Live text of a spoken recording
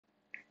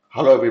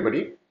Hello,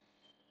 everybody.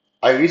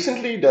 I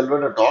recently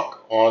delivered a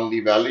talk on the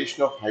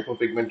evaluation of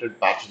hypopigmented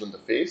patches on the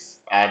face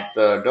at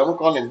the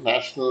Dermacon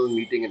International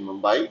meeting in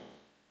Mumbai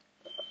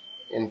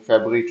in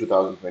February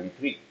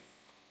 2023.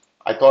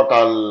 I thought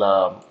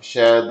I'll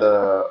share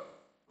the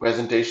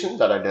presentation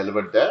that I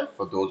delivered there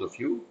for those of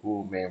you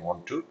who may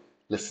want to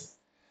listen.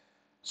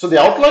 So, the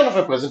outline of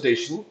my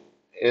presentation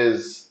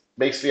is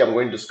basically I'm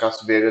going to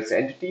discuss various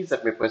entities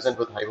that may present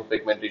with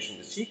hypopigmentation in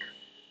the cheek,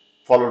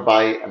 followed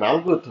by an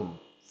algorithm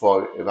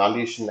for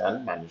evaluation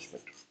and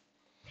management.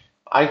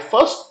 I'm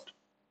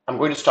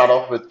going to start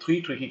off with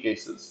three tricky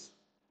cases.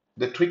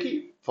 They're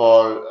tricky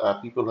for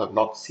people who have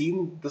not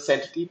seen this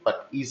entity,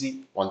 but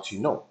easy once you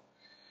know.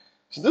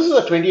 So this is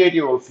a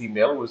 28-year-old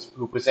female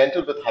who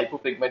presented with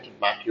hypopigmented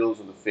macules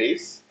on the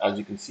face, as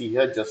you can see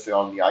here, just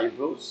around the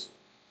eyebrows,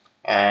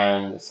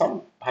 and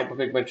some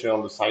hypopigmentation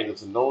on the side of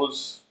the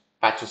nose,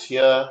 patches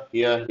here,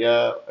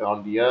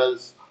 around the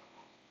ears,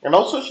 and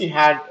also she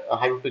had a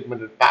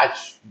hypopigmented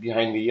patch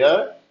behind the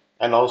ear,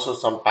 and also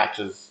some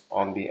patches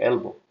on the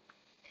elbow.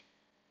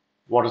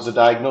 What is the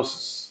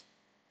diagnosis?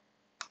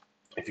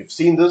 If you've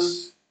seen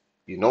this,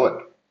 you know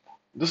it.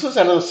 This is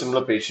another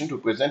similar patient who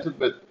presented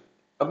with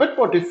a bit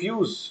more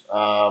diffuse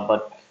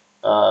but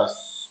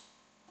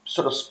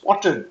sort of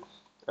spotted,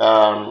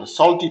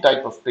 salty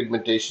type of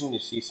pigmentation. You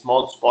see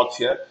small spots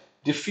here,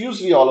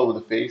 diffusely all over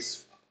the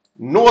face,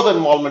 no other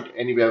involvement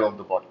anywhere of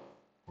the body.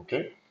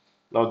 Okay.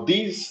 Now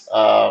these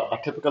are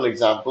typical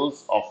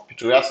examples of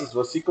pityriasis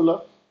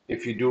versicolor.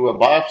 If you do a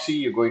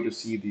biopsy, you're going to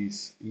see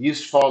these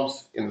yeast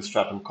forms in the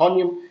stratum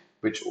corneum,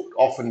 which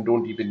often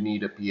don't even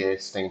need a PA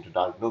stain to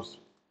diagnose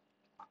them.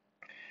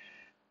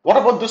 What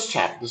about this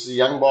chap? This is a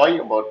young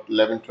boy, about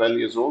 11, 12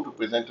 years old, who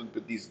presented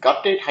with these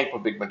guttate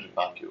hyperpigmented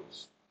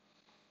macules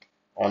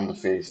on the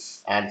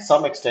face and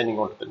some extending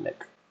onto the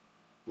neck.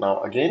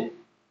 Now, again,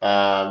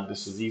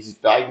 this is easy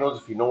to diagnose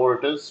if you know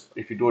what it is.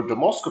 If you do a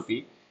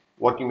dermoscopy,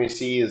 what you may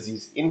see is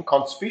these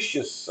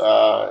inconspicuous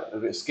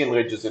skin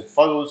ridges and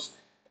furrows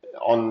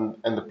in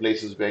the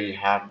places where you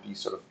have these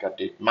sort of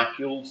guttate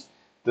macules.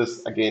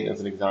 This, again, is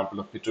an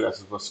example of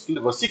pityriasis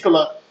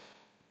versicolor,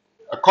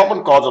 a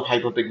common cause of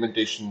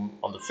hyperpigmentation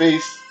on the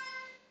face.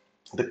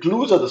 The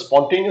clues are the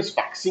spontaneous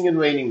waxing and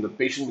waning. The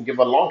patient will give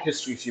a long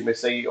history, she may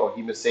say, or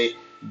he may say,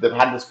 they've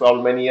had this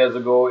problem many years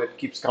ago. It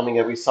keeps coming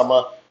every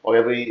summer or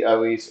every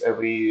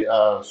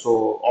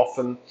so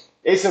often.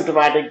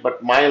 Asymptomatic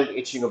but mild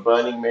itching or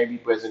burning may be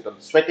present on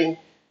the sweating.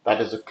 That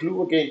is a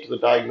clue again to the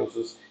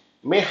diagnosis.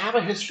 May have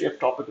a history of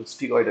topical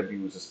steroid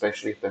abuse,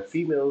 especially if they're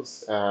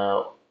females who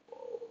are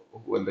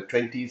in the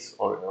 20s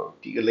or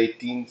late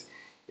teens.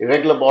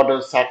 Irregular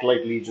borders,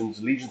 satellite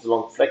lesions, lesions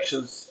along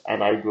flexures,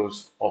 and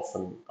eyebrows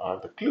often are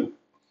the clue.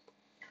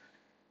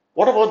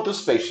 What about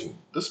this patient?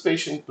 This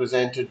patient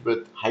presented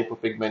with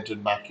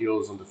hyperpigmented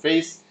macules on the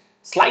face,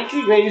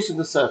 slightly raised in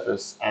the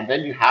surface, and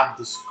then you have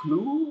this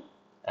clue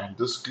and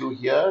this clue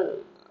here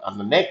on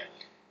the neck.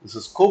 This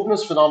is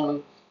Kobner's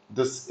phenomenon.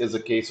 This is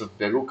a case of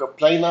verruca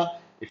plana.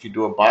 If you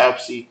do a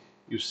biopsy,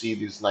 you see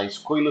these nice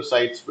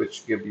coilocytes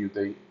which give you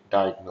the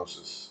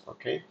diagnosis.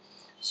 Okay,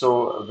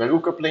 so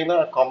verruca plana,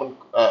 a common,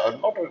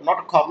 not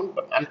a common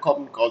but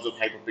uncommon cause of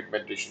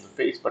hyperpigmentation in the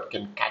face, but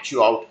can catch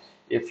you out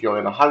if you're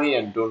in a hurry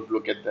and don't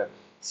look at the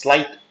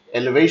slight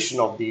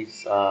elevation of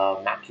these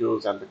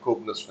macules and the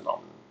Kobner's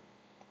phenomenon.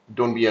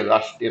 Don't be in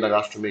a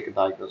rush to make a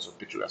diagnosis of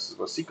pityriasis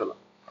versicolor.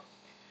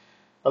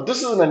 Now,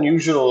 this is an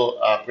unusual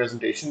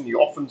presentation.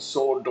 You often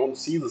don't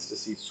see this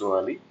disease so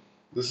early.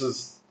 This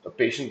is a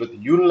patient with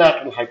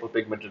unilateral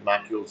hyperpigmented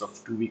macules of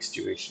 2 weeks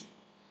duration.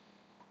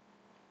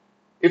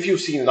 If you've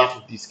seen enough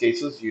of these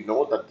cases, you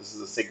know that this is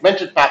a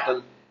segmented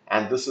pattern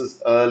and this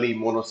is early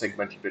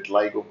monosegmental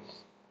vitiligo.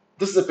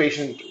 This is a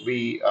patient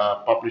we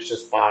published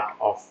as part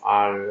of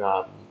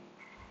our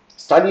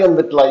study on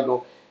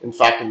vitiligo. In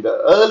fact, in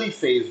the early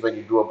phase, when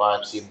you do a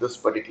biopsy in this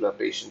particular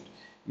patient,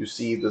 you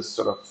see this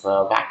sort of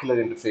macular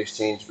interface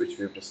change, which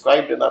we've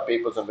described in our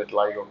papers on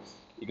vitiligo.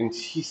 You can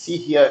see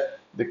here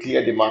the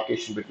clear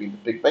demarcation between the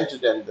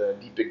pigmented and the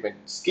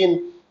depigmented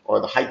skin,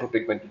 or the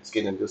hyperpigmented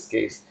skin in this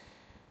case.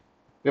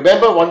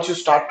 Remember, once you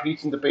start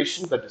treating the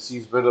patient, the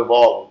disease will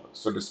evolve.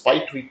 So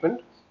despite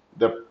treatment,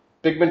 the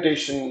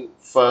pigmentation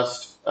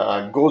first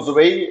goes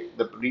away,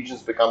 the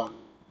regions become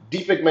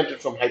depigmented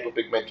from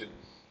hyperpigmented,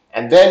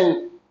 and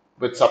then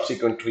with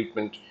subsequent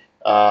treatment,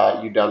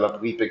 you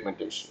develop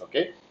repigmentation.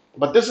 Okay,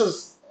 but this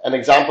is an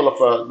example of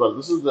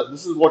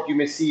this is what you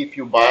may see if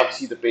you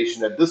biopsy the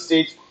patient at this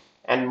stage,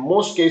 and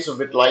most cases of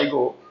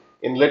vitiligo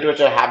in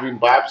literature have been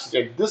biopsied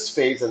at this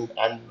phase, and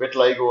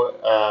vitiligo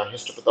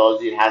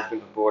histopathology has been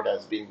reported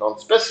as being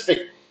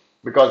non-specific,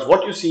 because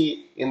what you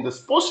see in this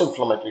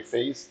post-inflammatory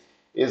phase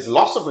is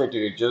loss of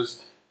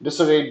retiridges,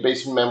 disarrayed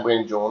basement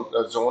membrane zone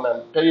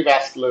and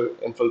perivascular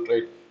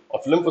infiltrate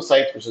of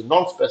lymphocytes, which is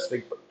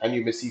non-specific, and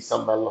you may see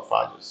some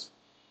malnophages.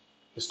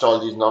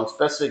 Histology is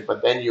non-specific,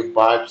 but then you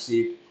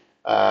biopsy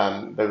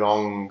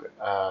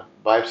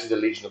biopsy the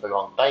lesion at the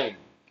wrong time.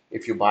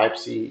 If you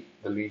biopsy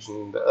the lesion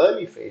in the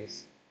early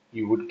phase,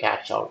 you would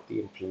catch out the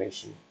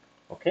inflammation.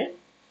 Okay,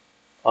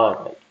 all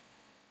right.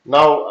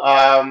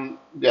 Now,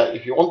 yeah,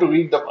 if you want to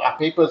read the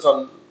papers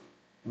on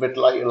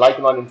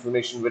lichen on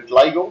inflammation with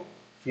LIGO,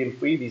 feel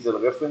free. These are the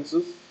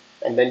references.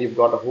 And then you've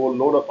got a whole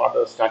load of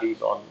other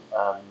studies on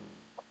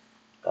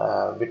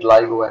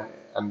vitiligo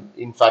and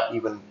in fact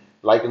even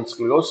lichen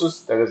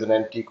sclerosis. There is an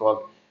entity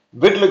called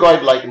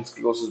vitiligoid lichen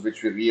sclerosis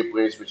which we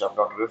reappraised, which I've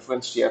not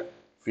referenced here.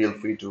 Feel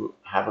free to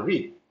have a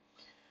read.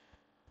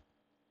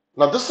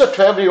 Now, this is a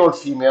 12-year-old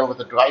female with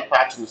a dry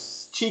patch in the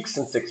cheeks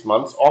in 6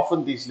 months.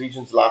 Often these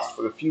lesions last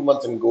for a few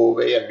months and go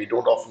away, and we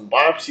don't often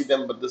biopsy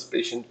them. But this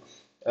patient,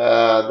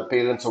 the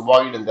parents are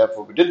worried, and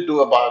therefore we did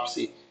do a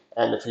biopsy.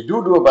 And if you do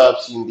a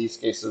biopsy in these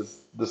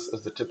cases, this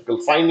is the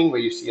typical finding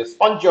where you see a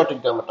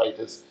spongiotic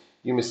dermatitis.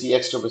 You may see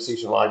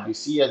extravasation of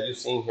RBC as you're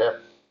seeing here.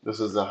 This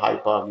is the high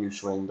power view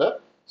showing the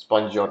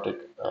spongiotic,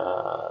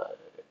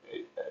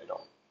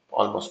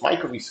 almost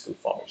microvesical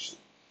formation.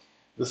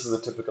 This is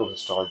a typical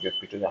histology of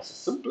pityriasis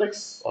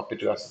simplex or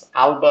pityriasis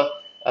alba,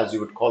 as you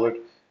would call it.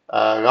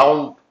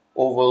 Round,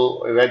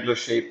 oval, irregular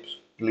shaped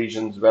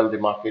lesions, well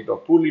demarcated or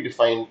poorly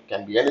defined,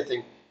 can be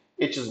anything.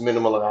 Itch is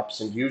minimal or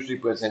absent, usually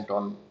present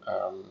on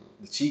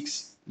the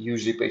cheeks.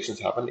 Usually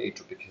patients have an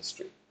atopic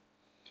history.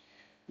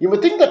 You may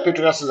think that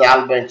pityriasis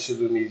alba in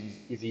children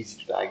is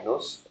easy to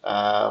diagnose,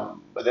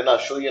 but then I'll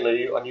show you an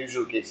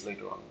unusual case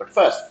later on. But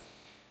first,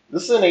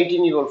 this is an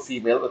 18-year-old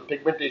female with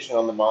pigmentation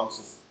on the mouth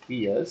since 3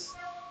 years.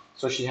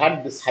 So she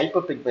had this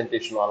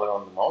hyperpigmentation all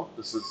around the mouth.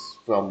 This is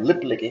from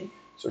lip licking.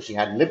 So she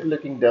had lip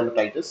licking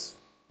dermatitis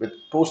with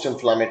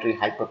post-inflammatory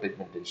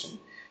hyperpigmentation,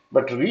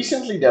 but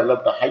recently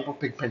developed a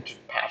hypopigmented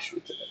patch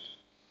within it.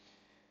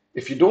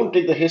 If you don't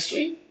take the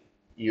history,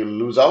 you'll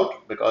lose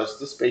out because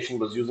this patient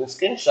was using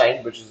Skin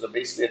Shine, which is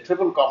basically a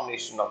triple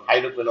combination of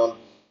hydroquinone,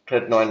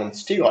 tretinoin, and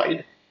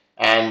steroid.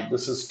 And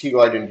this is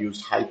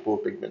steroid-induced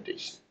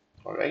hypopigmentation.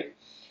 All right.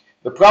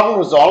 The problem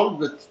resolved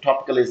with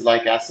topical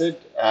azelaic acid,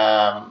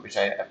 which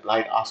I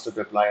asked her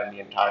to apply on the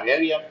entire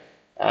area,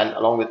 and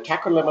along with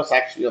tacrolimus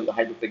actually on the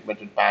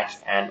hyperpigmented patch,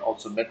 and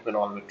also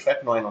metquinol with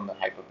tretinoin on the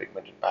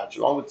hyperpigmented patch,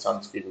 along with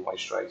sunscreen and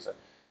moisturizer.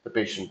 The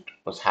patient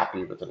was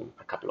happy within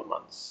a couple of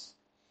months.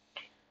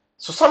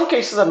 So some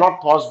cases are not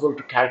possible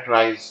to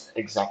characterize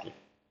exactly,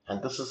 and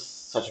this is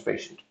such a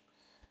patient.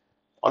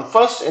 On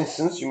first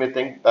instance, you may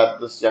think that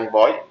this young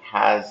boy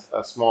has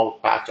a small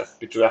patch of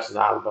pityriasis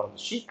alba on the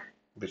cheek,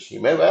 which he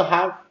may well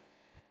have,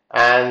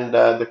 and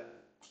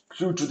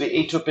due to the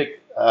atopic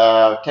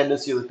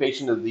tendency of the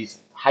patient is these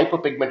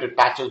hyperpigmented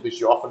patches,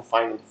 which you often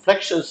find in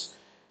flexures,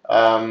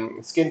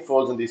 skin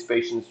folds in these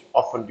patients,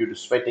 often due to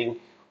sweating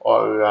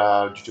or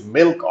due to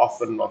milk,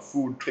 often or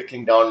food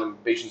trickling down, and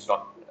patients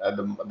not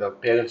the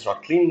parents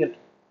not cleaning it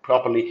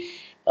properly.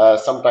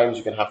 Sometimes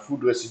you can have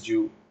food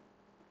residue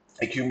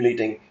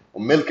accumulating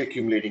or milk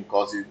accumulating,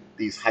 causing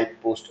these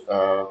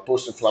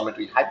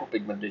post-inflammatory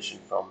hypopigmentation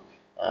from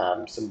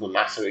simple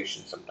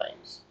maceration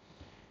sometimes.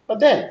 But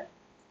then,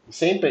 the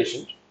same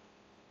patient,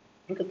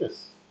 look at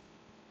this.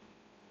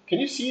 Can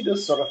you see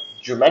this sort of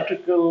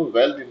geometrical,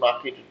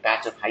 well-demarcated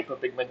patch of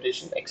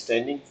hyperpigmentation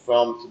extending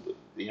from, so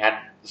we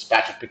had this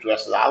patch of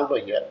pityriasis alba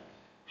here,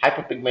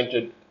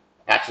 hyperpigmented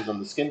patches on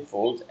the skin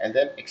folds, and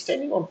then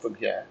extending on from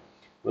here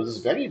was this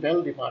very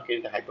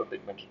well-demarcated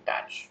hyperpigmented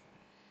patch.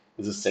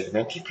 Is this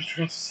segmental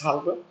pityriasis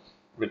alba,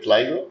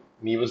 vitiligo,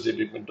 nevus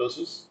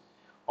depigmentosus?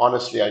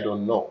 Honestly, I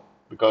don't know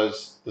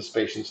because this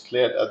patient's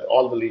cleared,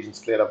 all the lesions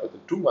cleared up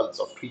within 2 months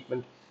of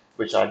treatment,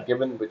 which I had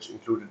given, which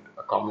included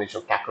a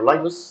combination of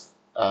tacrolimus,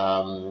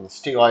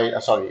 sunscreen,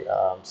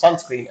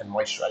 and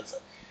moisturizer.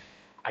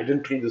 I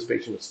didn't treat this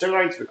patient with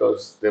steroids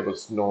because there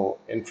was no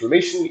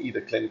inflammation,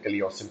 either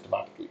clinically or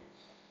symptomatically.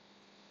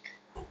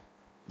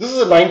 This is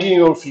a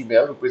 19-year-old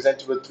female who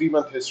presented with a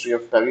 3-month history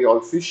of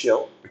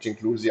periorificial, which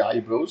includes the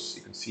eyebrows.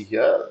 You can see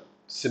here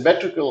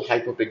symmetrical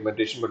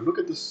hyperpigmentation, but look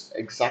at this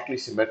exactly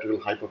symmetrical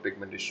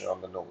hyperpigmentation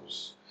on the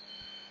nose.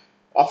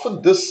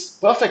 Often this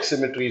perfect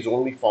symmetry is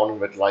only found in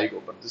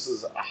vitiligo, but this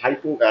is a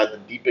hypo rather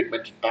than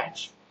depigmented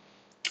patch.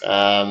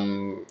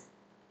 I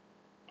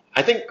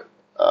think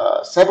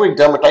seborrheic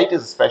dermatitis,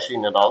 especially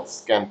in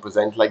adults, can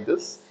present like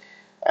this.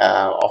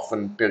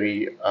 Often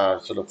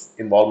sort of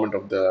involvement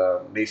of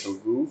the nasal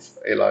groove,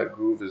 alar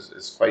groove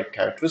is quite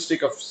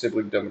characteristic of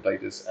seborrheic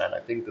dermatitis, and I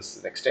think this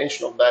is an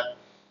extension of that.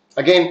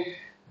 Again,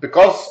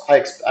 because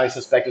I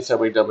suspected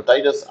seborrheic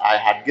dermatitis, I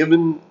had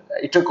given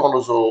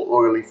itraconazole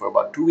orally for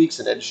about 2 weeks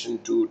in addition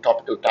to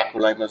topical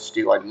tacrolimus,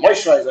 steroid, and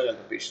moisturizer, and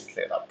the patient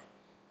cleared up.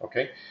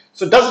 Okay,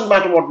 so it doesn't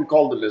matter what we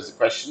call them is the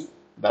question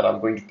that I'm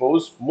going to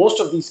pose. Most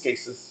of these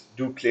cases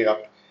do clear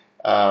up,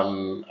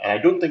 and I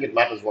don't think it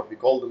matters what we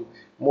call them.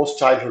 Most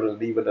childhood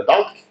and even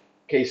adult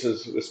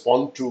cases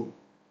respond to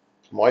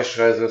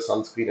moisturizer,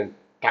 sunscreen, and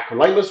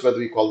tacrolimus, whether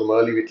we call them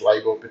early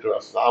vitiligo,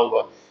 pityriasis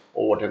alba,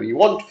 or whatever you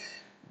want.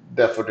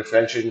 Therefore,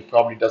 differentiation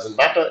probably doesn't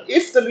matter.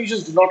 If the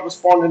lesions do not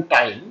respond in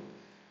time,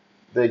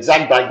 the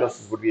exact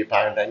diagnosis would be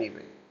apparent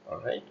anyway. All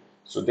right.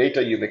 So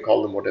data, you may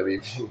call them whatever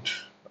you want.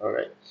 All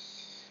right.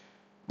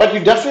 But you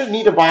definitely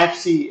need a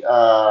biopsy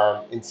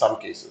in some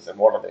cases. And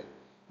what are they?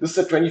 This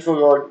is a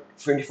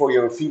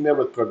 24-year-old female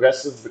with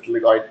progressive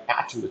vitiligoid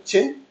patch in the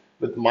chin,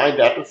 with mild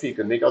atrophy. You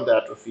can make out the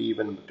atrophy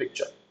even in the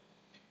picture.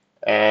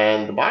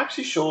 And the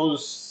biopsy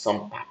shows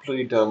some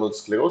papillary dermal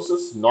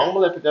sclerosis,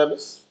 normal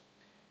epidermis.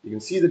 You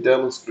can see the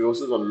dermal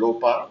sclerosis on low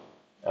power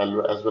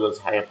as well as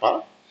higher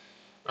power.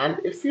 And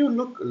if you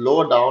look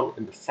lower down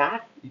in the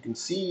fat, you can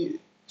see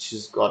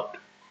she's got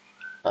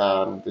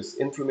this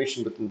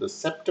inflammation within the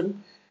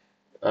septum,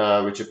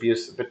 which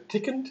appears a bit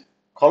thickened.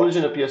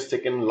 Collagen appears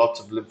thickened, lots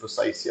of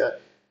lymphocytes here.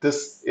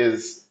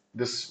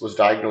 This was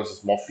diagnosed as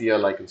morphea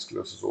lichen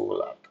sclerosis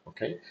overlap.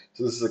 Okay,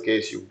 so this is a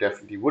case you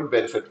definitely would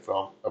benefit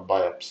from a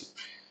biopsy.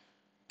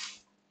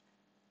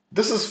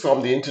 This is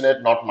from the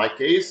internet, not my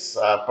case,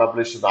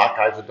 published in the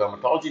Archives of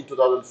Dermatology in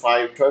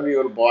 2005.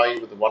 12-year-old boy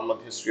with a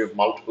 1-month history of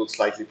multiple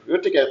slightly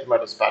pruritic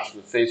erythematous patches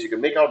in the face. You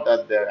can make out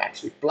that they're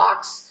actually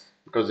plaques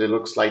because they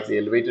look slightly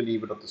elevated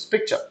even on this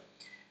picture.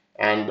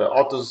 And the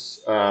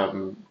authors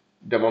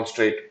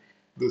demonstrate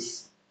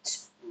this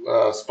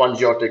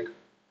spongiotic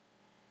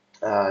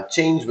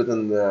change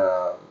within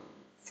the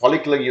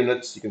follicular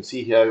units. You can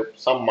see here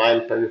some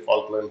mild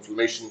perifollicular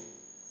inflammation,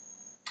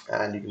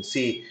 and you can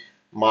see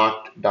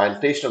marked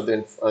dilatation of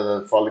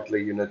the follicular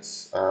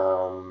units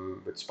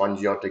with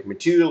spongiotic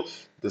material.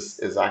 This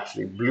is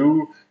actually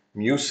blue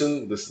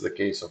mucin. This is the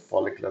case of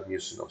follicular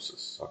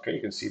mucinosis. Okay,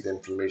 you can see the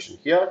inflammation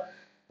here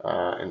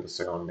in the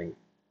surrounding,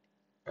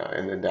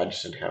 in the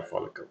adjacent hair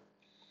follicle.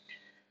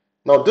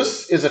 Now,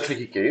 this is a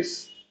tricky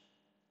case.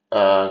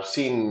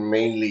 Seen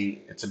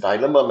mainly, it's a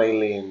dilemma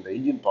mainly in the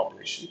Indian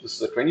population. This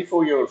is a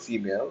 24-year-old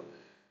female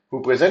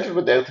who presented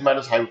with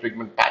erythematous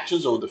hypopigment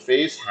patches over the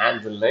face,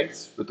 hands, and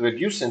legs with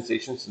reduced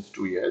sensation since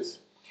 2 years.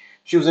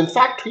 She was in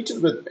fact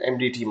treated with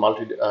MDT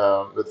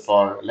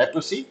for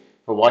leprosy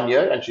for 1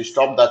 year, and she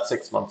stopped that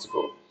 6 months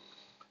ago.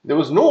 There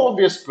was no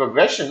obvious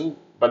progression,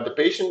 but the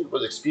patient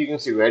was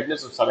experiencing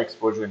redness of sun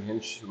exposure, and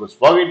hence she was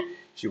worried.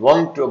 She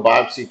wanted to a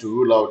biopsy to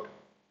rule out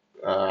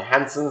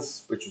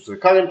Hansen's, which was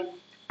recurrent.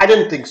 I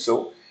didn't think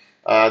so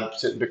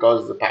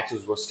because the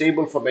patches were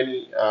stable for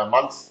many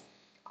months.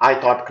 I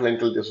thought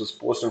clinical this was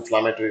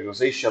post-inflammatory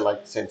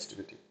rosacea-like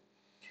sensitivity.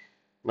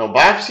 Now,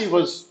 biopsy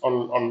was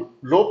on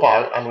low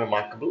power,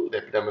 unremarkable. The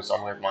epidermis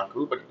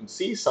unremarkable, but you can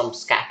see some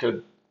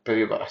scattered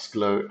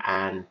perivascular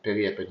and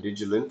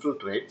periappendigeal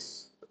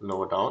infiltrates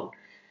lower down.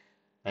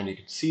 And you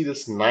can see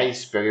this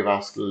nice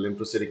perivascular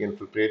lymphocytic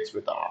infiltrates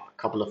with a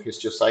couple of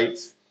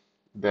histiocytes.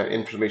 The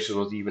inflammation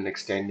was even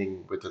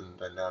extending within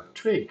the nerve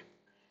twig.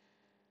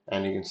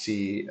 And you can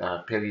see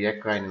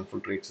periacrine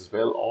infiltrates as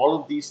well. All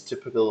of these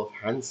typical of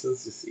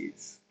Hansen's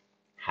disease.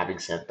 Having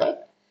said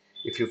that,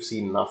 if you've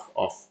seen enough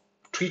of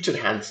treated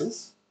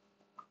Hansen's,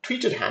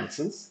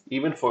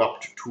 even for up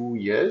to 2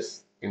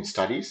 years in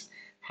studies,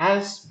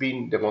 has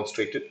been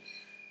demonstrated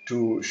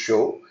to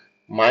show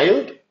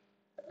mild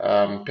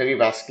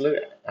perivascular,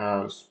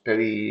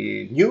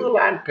 perineural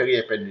and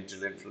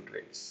periappendigeal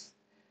infiltrates.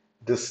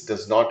 This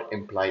does not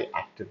imply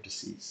active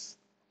disease.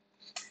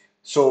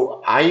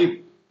 So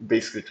I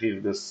basically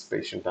treated this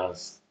patient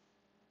as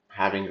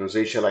having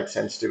rosacea-like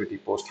sensitivity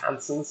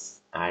post-Hansen's.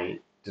 I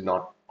did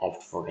not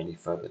opt for any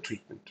further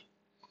treatment.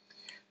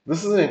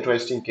 This is an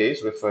interesting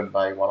case referred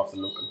by one of the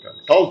local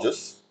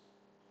dermatologists,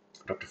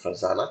 Dr.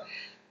 Farzana.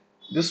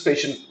 This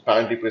patient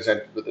apparently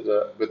presented with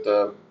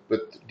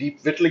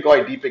deep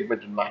vitiligoid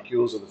depigmented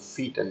macules on the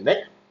feet and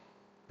neck,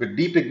 with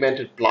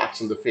depigmented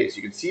plaques on the face.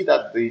 You can see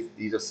that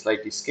these are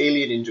slightly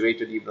scaly and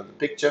indurated even in the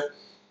picture.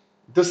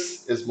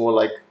 This is more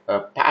like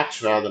a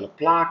patch rather than a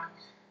plaque,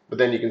 but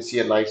then you can see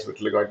a nice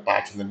vitiligoid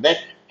patch on the neck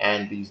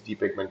and these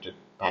depigmented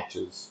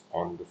patches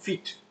on the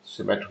feet,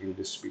 symmetrically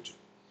distributed.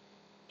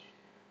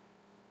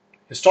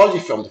 Histology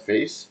from the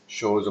face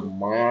shows a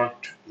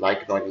marked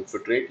lichenoid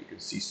infiltrate. You can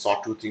see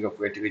sawtoothing of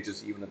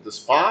verticages even at this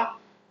far,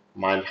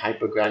 mild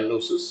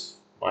hypergranulosis,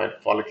 mild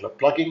follicular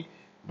plugging,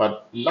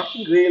 but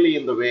nothing really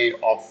in the way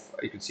of,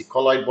 you can see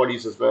colloid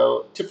bodies as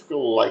well,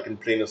 typical lichen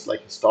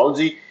planus-like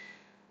histology.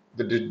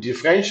 The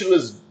differential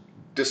is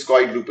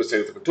discoid lupus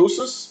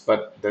erythematosus,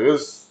 but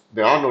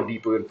there are no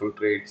deeper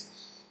infiltrates.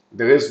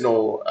 There is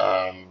no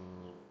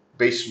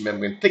basement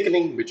membrane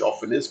thickening, which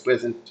often is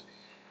present.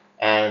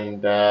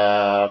 And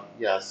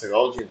yeah,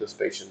 serology in this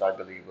patient, I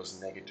believe,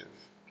 was negative.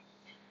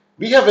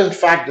 We have in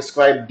fact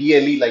described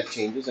DLE-like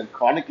changes in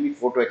chronically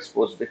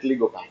photoexposed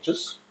vitiligo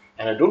patches,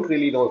 and I don't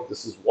really know if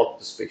this is what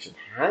this patient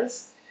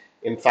has.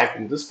 In fact,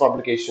 in this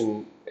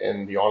publication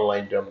in the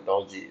online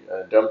dermatology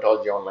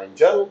online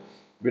journal,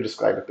 we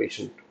describe a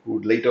patient who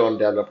later on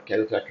developed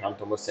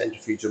keratoacanthoma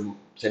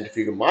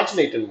centrifugum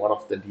marginate in one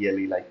of the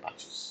DLE-like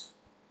patches.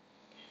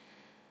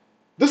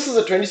 This is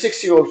a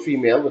 26-year-old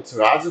female with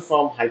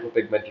psoriasiform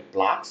hypopigmented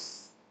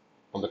plaques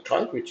on the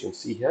trunk, which you can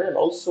see here, and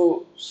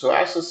also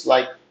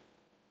psoriasis-like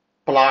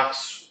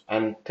plaques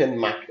and thin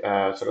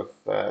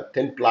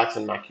plaques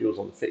and macules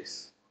on the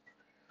face.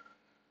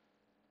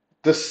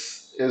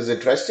 This is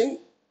interesting,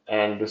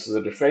 and this is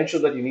a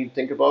differential that you need to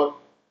think about.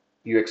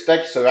 You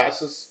expect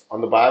psoriasis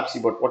on the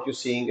biopsy, but what you're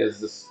seeing is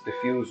this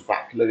diffuse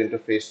vacuolar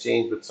interface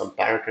change with some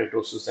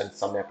parakeratosis and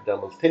some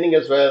epidermal thinning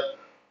as well.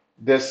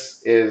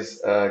 This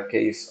is a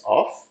case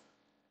of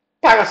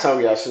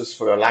parapsoriasis,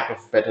 for a lack of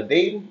a better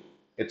name,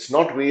 It's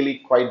not really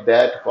quite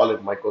there to call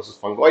it mycosis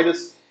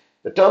fungoides.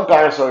 The term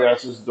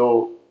parapsoriasis,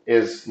 though,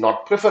 is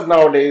not preferred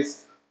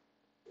nowadays.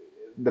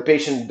 The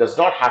patient does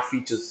not have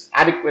features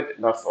adequate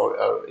enough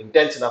or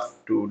intense enough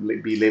to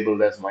be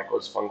labeled as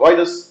mycosis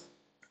fungoides.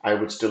 I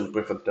would still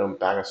prefer the term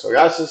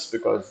parapsoriasis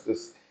because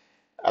this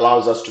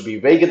allows us to be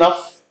vague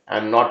enough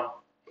and not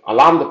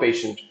alarm the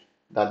patient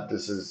that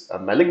this is a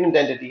malignant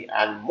entity,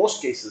 and in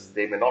most cases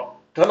they may not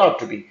turn out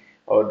to be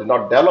or do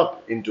not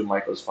develop into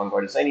mycosis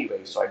fungoides anyway,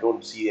 so I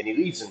don't see any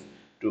reason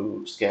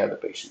to scare the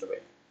patient away.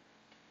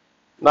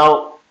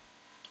 Now,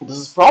 this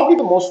is probably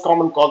the most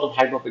common cause of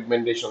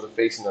hyperpigmentation of the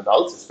face in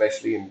adults,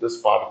 especially in this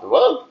part of the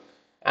world.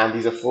 And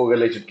these are four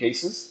related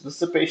cases. This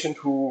is a patient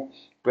who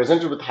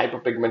presented with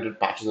hyperpigmented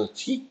patches on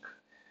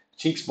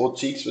both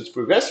cheeks, which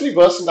progressively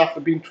worsened after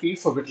being treated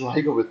for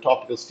vitiligo with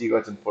topical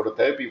steroids and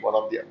phototherapy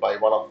by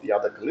one of the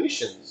other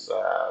clinicians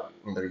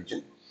in the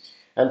region.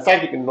 And in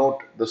fact, you can note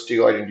the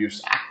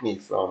steroid-induced acne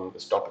from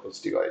this topical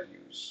steroid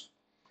use.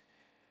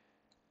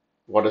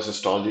 What does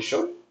histology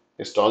show?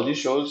 Histology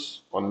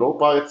shows on low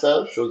power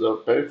itself, shows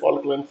a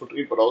perifollicular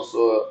infiltrate, but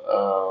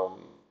also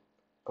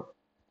a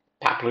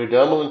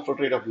papillodermal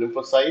infiltrate of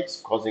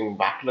lymphocytes causing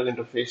macular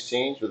interface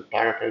change with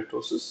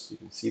parakeratosis. You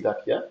can see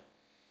that here.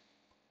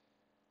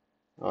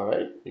 All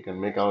right, you can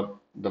make out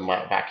the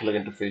macular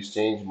interface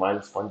change,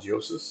 mild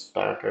spongiosis,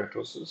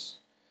 parakeratosis.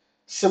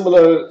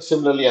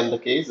 Similarly, in the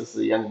case, this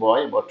is a young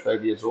boy, about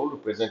 12 years old, who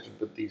presented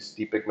with these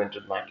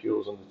depigmented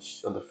macules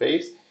on the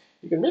face.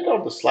 You can make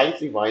out the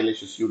slightly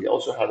violaceous hue. He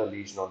also had a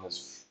lesion on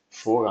his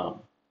forearm.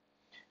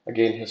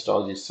 Again,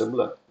 histology is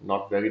similar,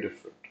 not very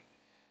different.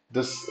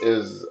 This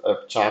is a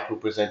chap who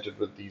presented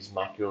with these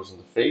macules on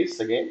the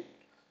face. Again,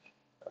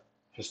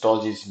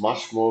 histology is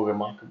much more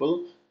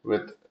remarkable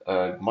with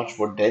a much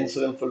more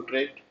denser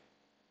infiltrate,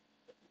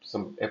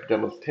 some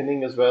epidermal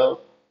thinning as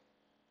well,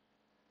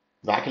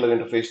 macular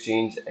interface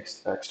change,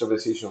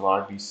 extravasation of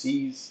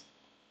RBCs,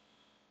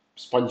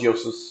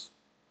 spongiosis.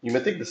 You may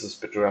think this is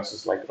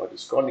pityriasis like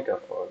cornica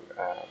for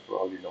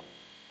all you know.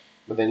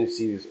 But then you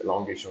see this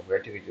elongation of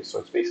vertiges. So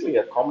it's basically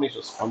a combination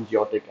of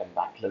spongiotic and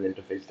macular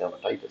interface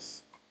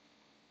dermatitis.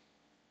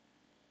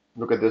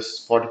 Look at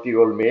this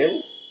 43-year-old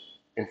male.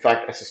 In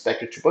fact, I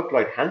suspected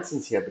tuberculoid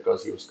Hansen's here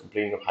because he was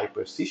complaining of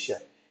hyperesthesia.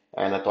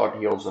 And I thought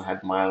he also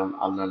had mild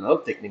ulnar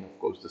nerve thickening. Of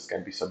course, this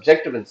can be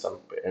subjective in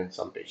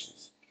some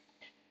patients.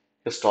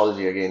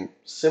 Histology, again,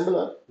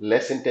 similar,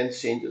 less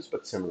intense changes,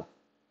 but similar.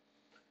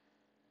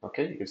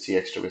 Okay, you can see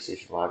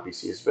extravasation of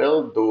RBC as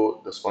well,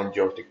 though the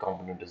spongiotic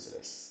component is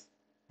less.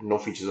 No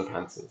features of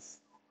Hansen's.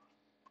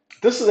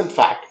 This is in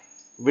fact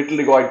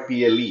vitiligoid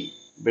PLE,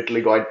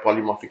 vitiligoid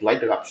polymorphic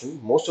light eruption.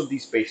 Most of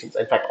these patients,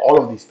 in fact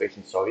all of these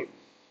patients, sorry,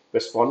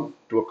 respond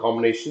to a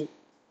combination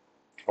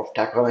of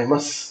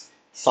tacrolimus,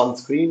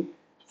 sunscreen,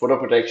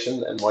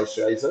 photoprotection and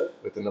moisturizer.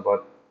 Within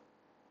about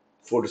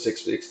 4 to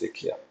 6 weeks they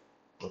clear.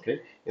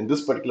 Okay, in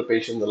this particular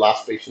patient, the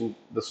last patient,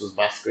 this was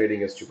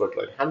masquerading as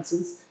tuberculoid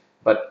Hansen's,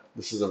 but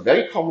this is a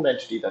very common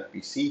entity that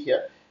we see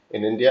here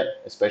in India,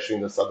 especially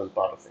in the southern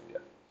part of India.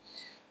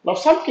 Now,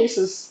 some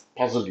cases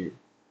puzzle you.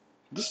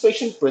 This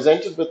patient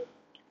presented with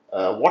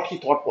what he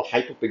thought were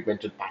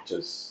hyperpigmented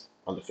patches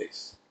on the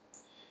face.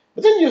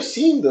 But then you're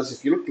seeing this,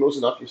 if you look close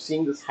enough, you're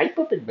seeing this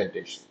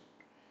hyperpigmentation.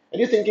 And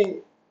you're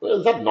thinking, well,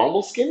 is that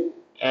normal skin?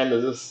 And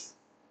is this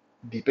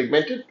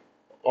depigmented?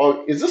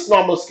 Or is this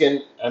normal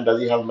skin and does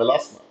he have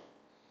melasma?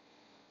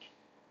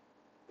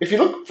 If you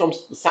look from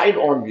the side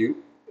on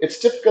view, it's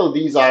typical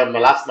these are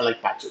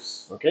melasma-like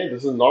patches. Okay,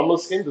 this is normal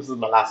skin, this is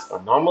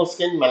melasma. Normal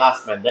skin,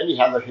 melasma, and then he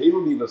has a halo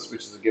nevus,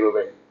 which is a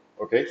giveaway.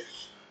 Okay,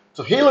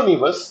 so halo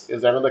nevus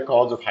is another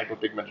cause of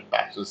hyperpigmented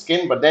patches of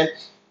skin, but then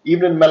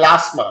even in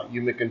melasma,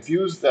 you may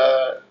confuse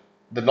the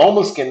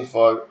normal skin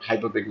for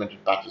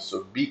hyperpigmented patches.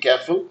 So be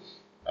careful.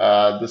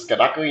 This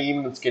can occur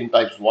even in skin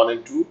types 1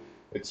 and 2.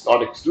 It's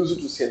not exclusive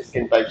to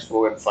skin types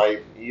 4 and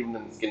 5. Even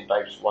in skin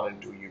types 1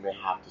 and 2, you may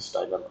have this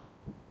dilemma.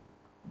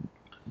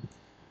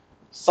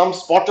 Some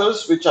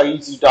spotters, which are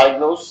easy to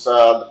diagnose,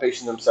 the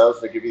patient themselves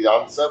will give you the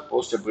answer.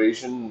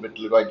 Post-abrasion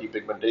vitiligoid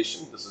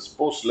depigmentation. This is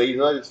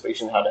post-laser. This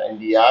patient had an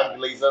Nd:YAG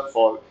laser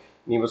for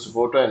nevus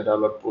supporter and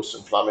developed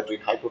post-inflammatory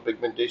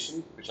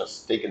hyperpigmentation, which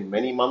has taken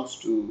many months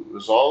to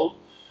resolve.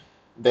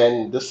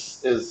 Then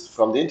this is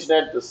from the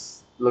internet.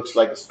 This looks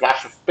like a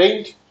splash of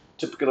paint,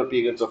 typical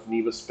appearance of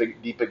nevus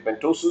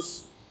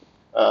depigmentosis,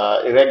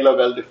 irregular,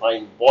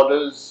 well-defined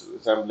borders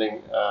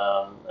resembling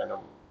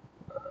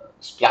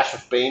splash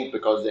of paint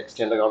because they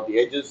extend around the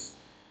edges.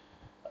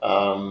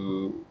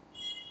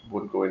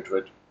 Wouldn't go into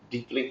it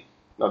deeply.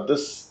 Now,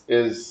 this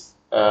is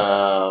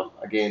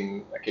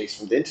again a case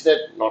from the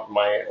internet, not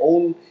my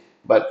own,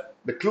 but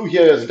the clue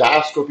here is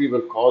diastrophy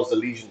will cause the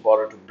lesion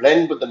border to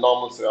blend with the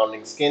normal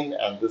surrounding skin,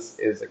 and this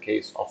is a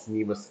case of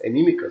nevus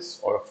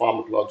anemicus or a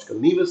pharmacological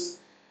nevus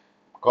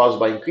caused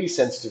by increased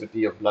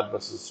sensitivity of blood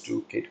vessels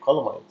to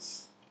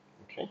catecholamines.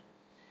 Okay,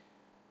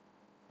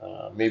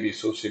 may be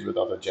associated with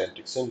other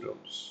genetic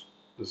syndromes.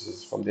 This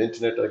is from the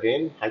internet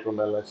again,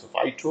 hypomelanitis of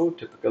Ito,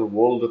 typical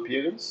world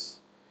appearance.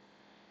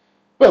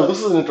 Well, this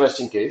is an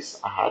interesting case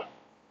I had.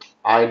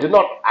 I did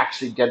not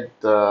actually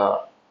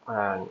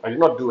I did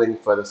not do any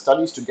further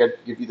studies to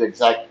give you the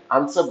exact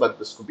answer, but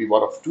this could be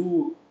one of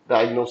two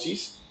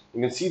diagnoses.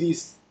 You can see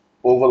these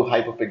oval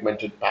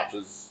hyperpigmented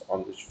patches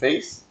on the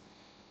face.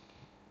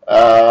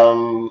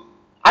 Um,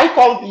 I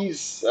call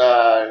these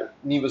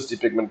nevus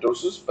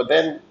depigmentosus, but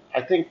then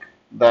I think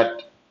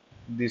that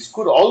these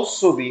could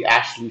also be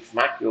ash leaf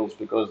macules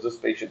because this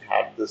patient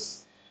had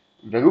this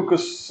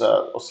verrucous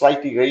or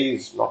slightly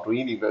raised, not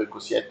really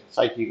verrucous yet,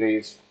 slightly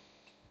raised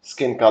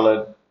skin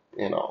colored,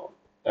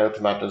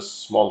 erythematous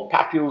small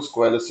papules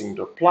coalescing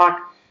into a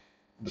plaque.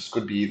 This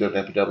could be either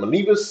an epidermal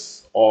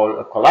nevus or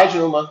a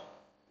collagenoma.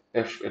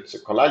 If it's a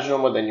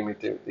collagenoma, then you may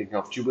think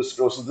of tuberous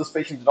sclerosis. This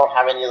patient did not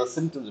have any other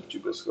symptoms of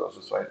tuberous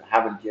sclerosis, so I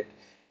haven't yet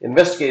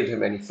investigated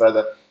him any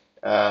further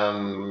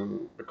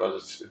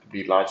because it would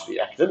be largely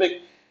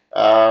academic.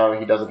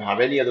 He doesn't have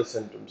any other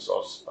symptoms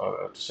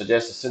to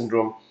suggest a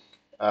syndrome,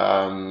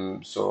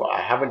 so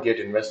I haven't yet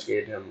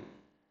investigated him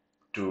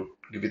to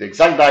give you the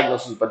exact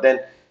diagnosis, but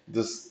then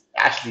this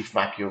ash leaf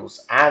macules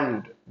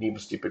and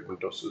nevus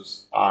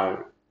depigmentosus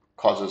are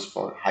causes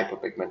for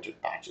hyperpigmented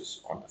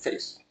patches on the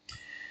face.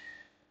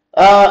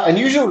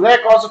 Unusual rare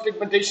cause of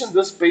pigmentation.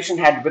 This patient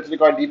had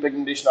vitiligoid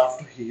depigmentation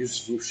after he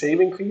used new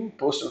shaving cream,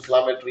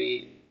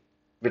 post-inflammatory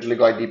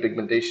vitiligoid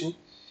depigmentation.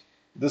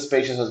 This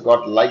patient has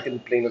got lichen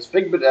planus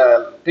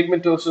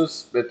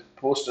pigmentosus with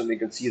post, and you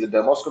can see the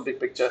dermoscopic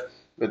picture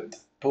with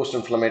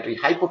post-inflammatory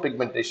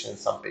hypopigmentation in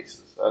some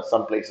places,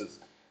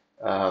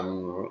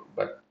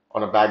 but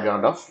on a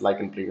background of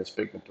lichen planus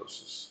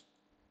pigmentosus.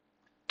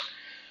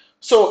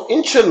 So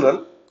in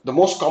children, the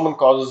most common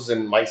causes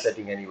in my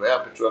setting anyway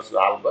are pityriasis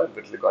alba and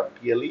vitiligo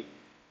PLE.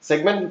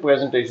 Segmental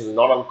presentation is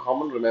not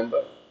uncommon,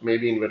 remember,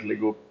 maybe in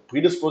vitiligo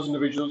predisposed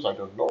individuals, I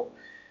don't know.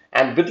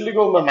 And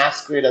vitiligo may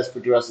masquerade as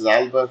pityriasis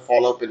alba,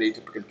 follow-up in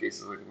atypical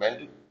cases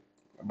recommended.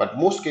 But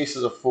most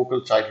cases of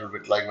focal childhood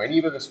vitiligo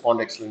anyway respond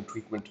excellent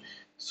treatment.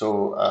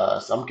 So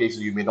some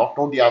cases you may not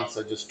know the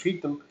answer, just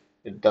treat them,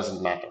 it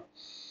doesn't matter.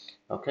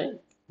 Okay,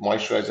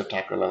 moisturizer,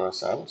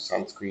 tacrolimus, and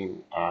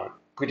sunscreen are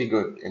pretty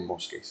good in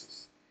most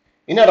cases.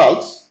 In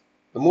adults,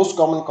 the most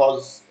common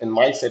cause in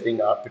my setting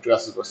are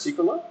pityriasis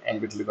versicolor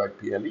and vitiligo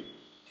PLE.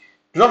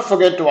 Do not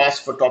forget to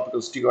ask for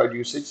topical steroid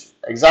usage.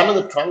 Examine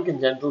the trunk and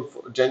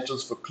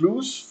genitals for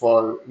clues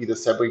for either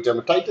seborrheic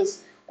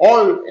dermatitis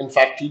or, in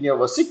fact, tinea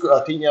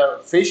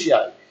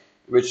faciae,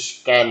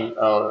 which can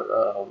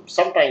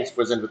sometimes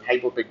present with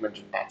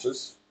hypopigmented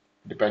patches,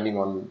 depending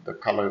on the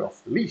color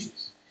of the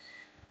lesions.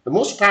 The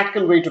most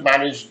practical way to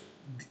manage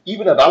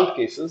even adult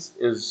cases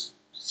is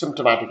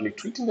symptomatically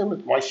treating them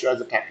with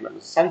moisturizer,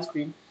 tacrolimus,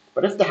 sunscreen.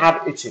 But if they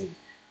have itching,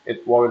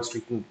 it warrants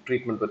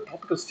treatment with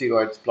topical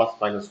steroids plus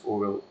minus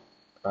oral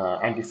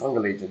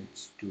antifungal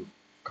agents to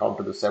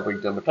counter the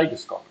seborrheic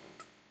dermatitis component.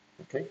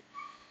 Okay.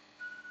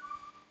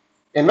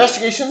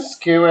 Investigations,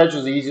 KOH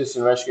is the easiest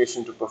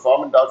investigation to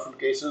perform in doubtful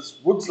cases.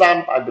 Woods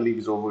lamp, I believe,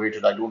 is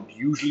overrated. I don't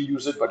usually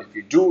use it, but if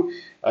you do,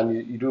 and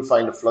you do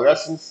find a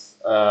fluorescence,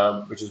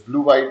 which is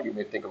blue-white, you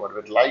may think about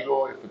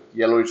vitiligo. If it's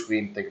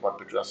yellowish-green, think about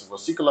pityriasis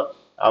versicolor.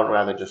 I would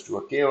rather just do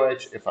a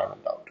KOH if I'm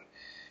in doubt.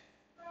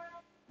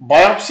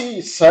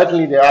 Biopsy,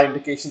 certainly there are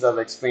indications as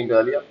I explained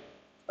earlier.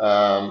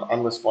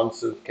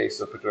 Unresponsive case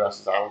of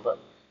pityriasis alba.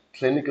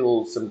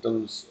 Clinical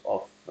symptoms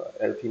of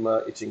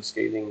erythema, itching,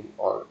 scaling,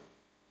 or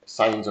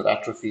signs of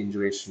atrophy,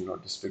 induration, or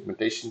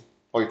dyspigmentation,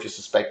 or if you're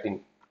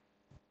suspecting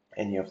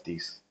any of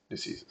these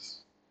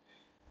diseases.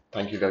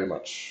 Thank you very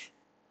much.